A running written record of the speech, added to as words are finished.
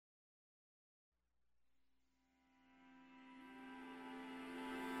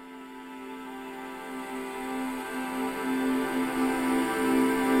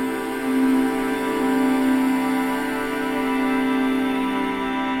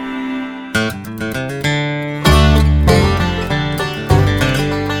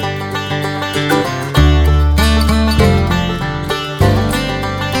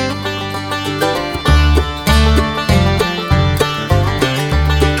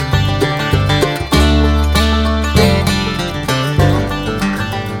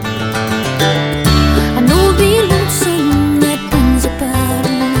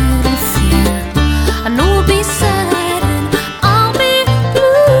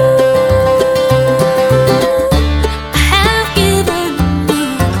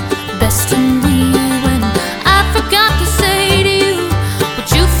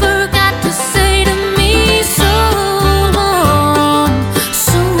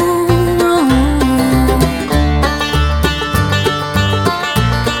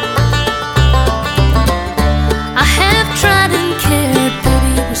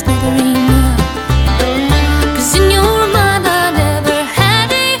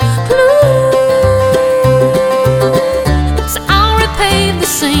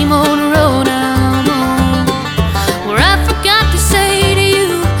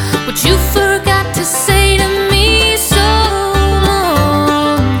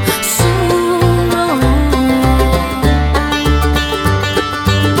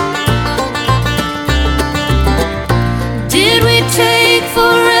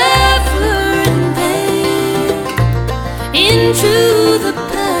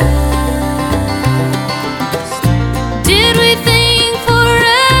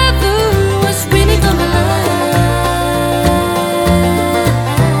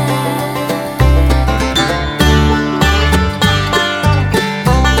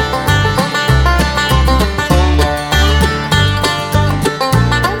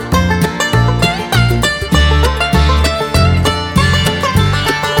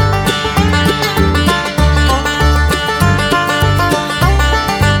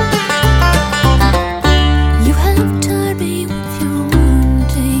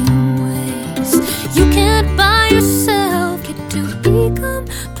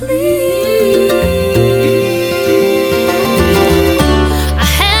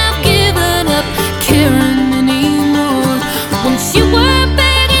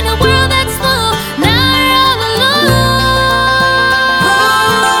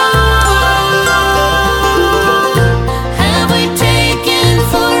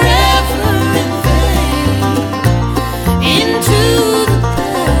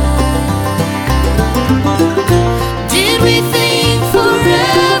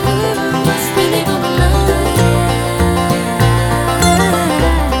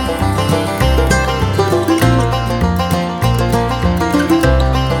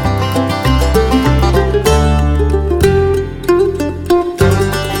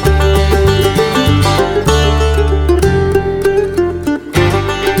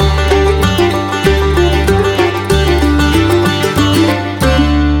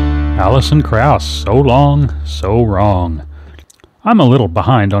Alison Krauss, So Long, So Wrong. I'm a little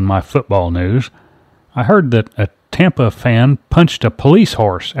behind on my football news. I heard that a Tampa fan punched a police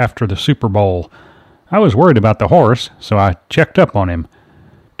horse after the Super Bowl. I was worried about the horse, so I checked up on him.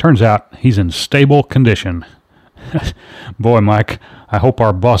 Turns out he's in stable condition. Boy, Mike, I hope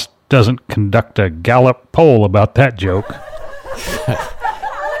our boss doesn't conduct a Gallup poll about that joke.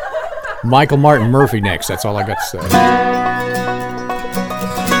 Michael Martin Murphy next. That's all I got to say.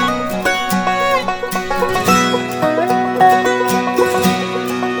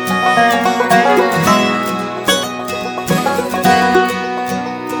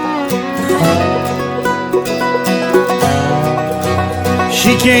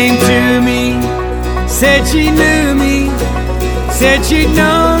 She came to me, said she knew me, said she'd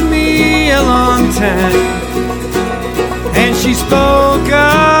known me a long time. And she spoke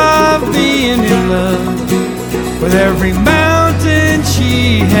of being in love with every mountain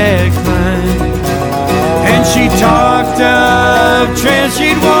she had climbed. And she talked of trails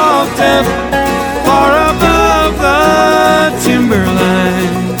she'd walked up far above the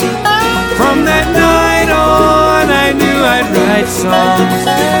timberline. From that night on, I knew I'd write songs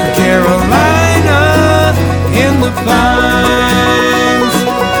for Carolina in the pines.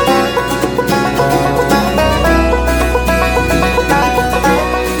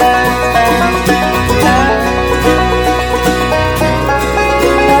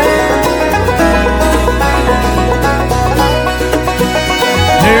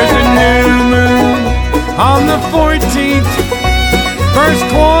 There's a new moon on the 14th, first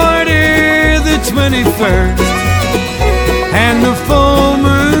quarter the 21st, and the full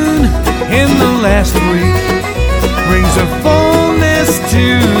moon in the last week brings a fullness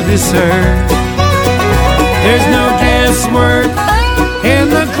to this earth. There's no guesswork in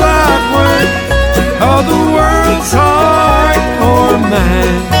the clockwork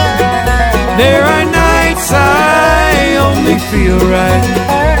feel right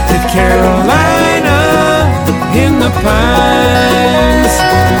with Carolina in the Pines.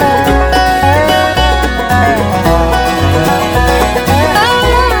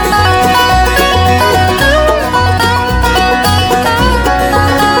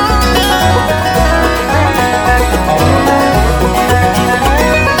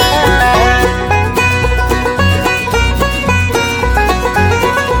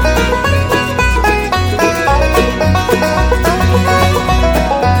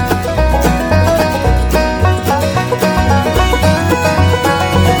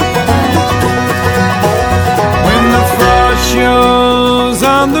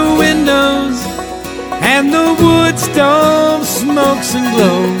 Stove smokes and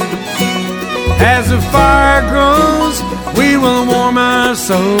glows. As the fire grows, we will warm our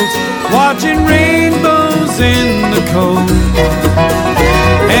souls, watching rainbows in the cold.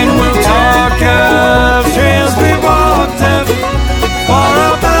 And we'll talk of trails we walked up far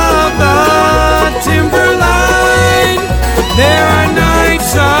above the timberline. There are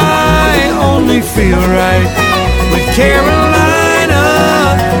nights I only feel right with Carolina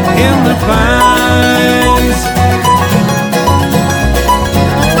in the Pines.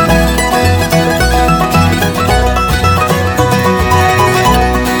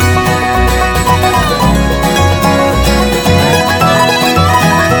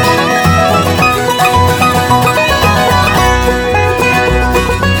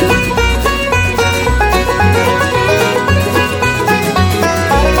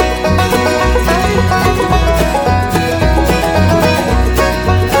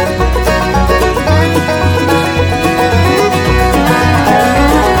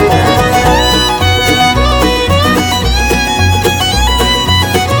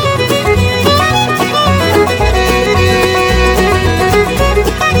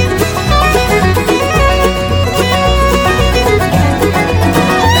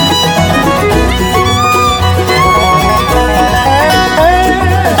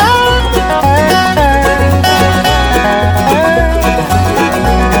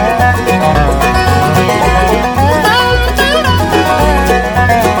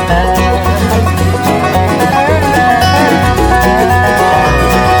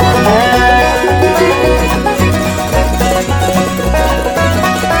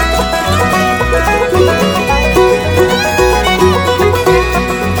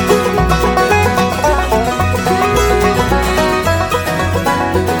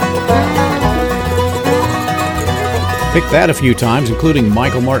 Picked that a few times, including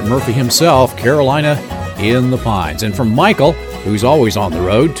Michael Martin Murphey himself, Carolina in the Pines. And from Michael, who's always on the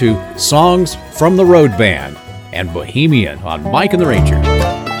road, to Songs from the Road Band and Bohemian on Mike and the Rangers.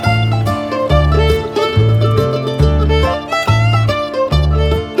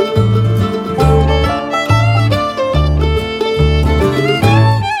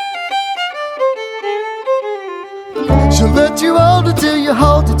 She'll let you hold her till you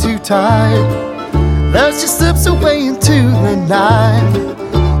hold her too tight. As she slips away into the night,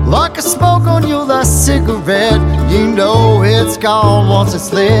 like a smoke on your last cigarette, you know it's gone once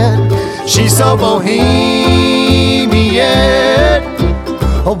it's lit. She's so bohemian,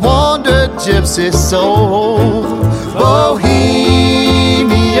 a wonder gypsy soul. Bohemian,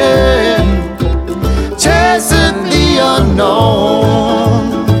 chasing the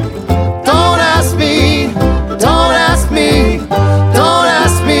unknown. Don't ask me, don't ask me, don't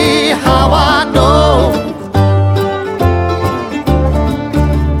ask me how I know.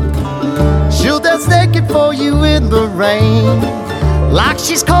 For you in the rain, like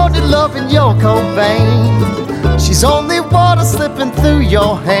she's caught in love in your Cobain. She's only water slipping through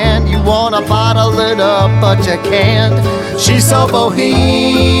your hand. You wanna bottle it up, but you can't. She's so bohemian,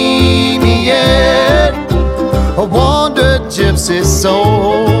 a wonder gypsy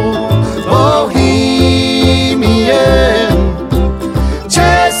soul. Bohemian,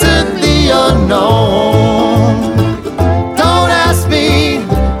 chasing the unknown. Don't ask me,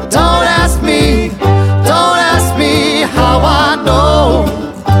 don't ask me, don't ask me how I know.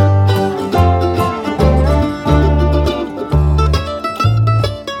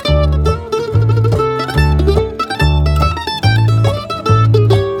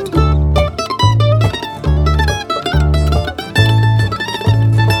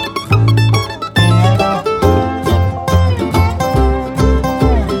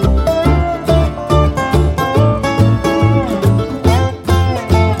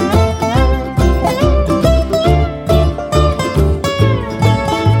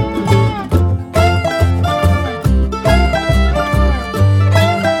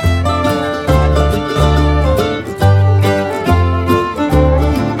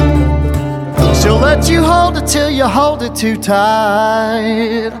 let you hold it till you hold it too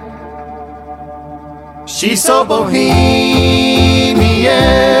tight. She's so bohemian,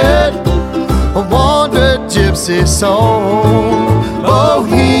 a wandering gypsy soul.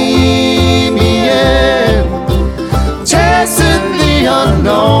 Bohemian, chasing the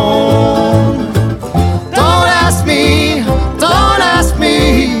unknown. Don't ask me, don't ask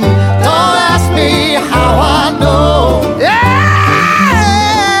me, don't ask me how I know.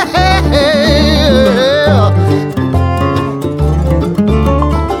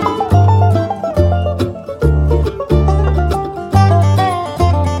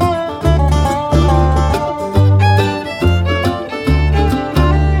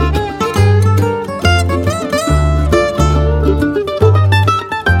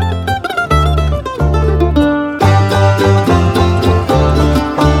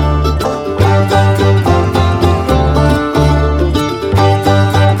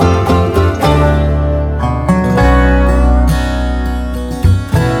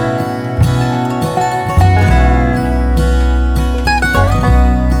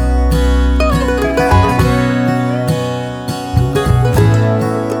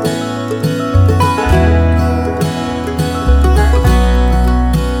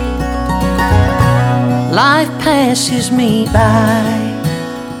 Passes me by,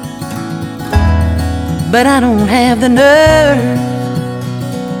 but I don't have the nerve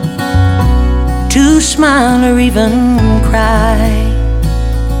to smile or even cry,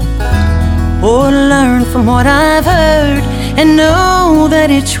 or learn from what I've heard and know that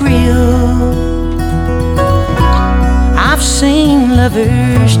it's real. I've seen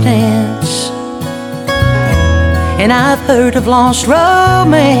lovers dance, and I've heard of lost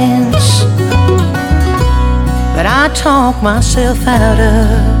romance, but I talk myself out of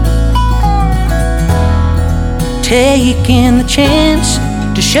taking the chance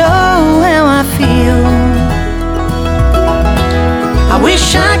to show how I feel. I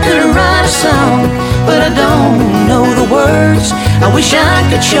wish I could write a song, but I don't know the words. I wish I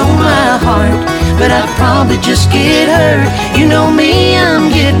could show my heart, but I'd probably just get hurt. You know me, I'm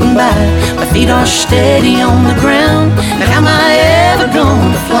getting by. My feet are steady on the ground, but how am I ever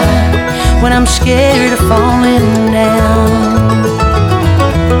gonna fly when I'm scared of falling down?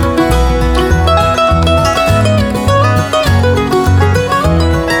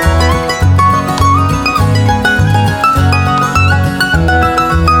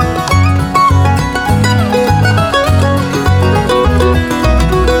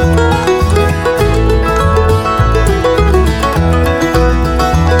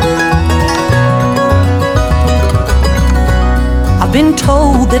 I've been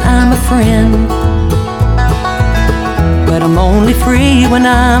told that I'm a friend, but I'm only free when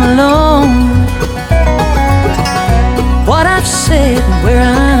I'm alone. What I've said and where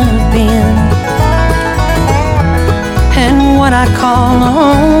I've been, and what I call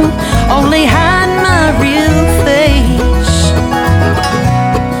home, only hide my real face.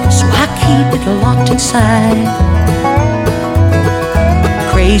 So I keep it locked inside,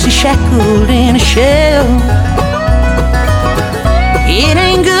 crazy shackled in a shell. It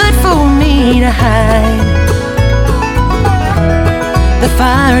ain't good for me to hide the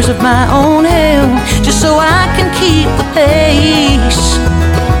fires of my own hell, just so I can keep the pace.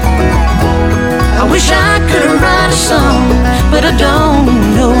 I wish I could write a song, but I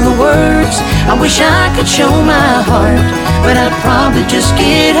don't know the words. I wish I could show my heart, but I'd probably just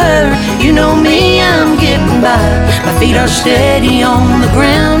get hurt. You know me, I'm getting by. My feet are steady on the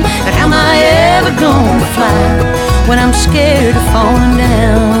ground, but how am I ever gonna fly when I'm scared of falling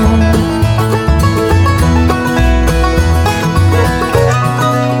down?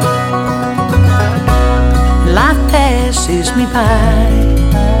 Life passes me by,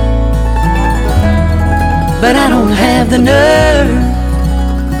 but I don't have the nerve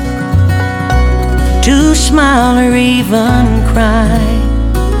to smile or even cry,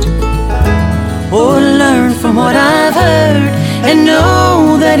 or learn from what I've heard and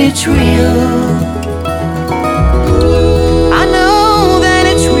know that it's real. I know that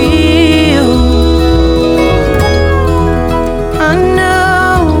it's real. I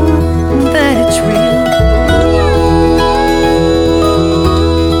know that it's real.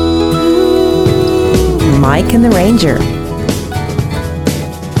 Mike and the Ranger.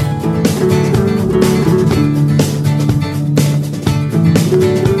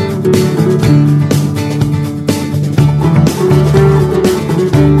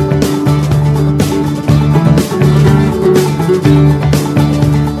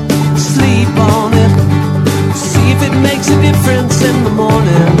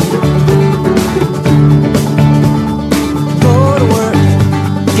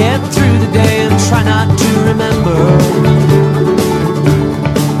 Try not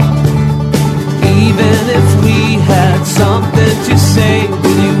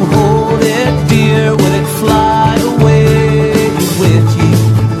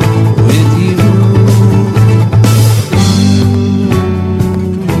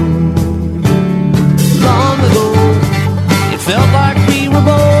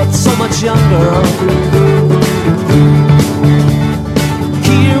young girl.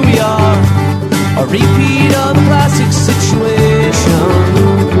 Here we are, a repeat of the classic situation.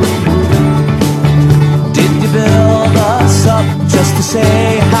 Did you build us up just to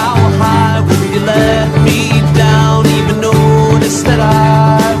say how high would you let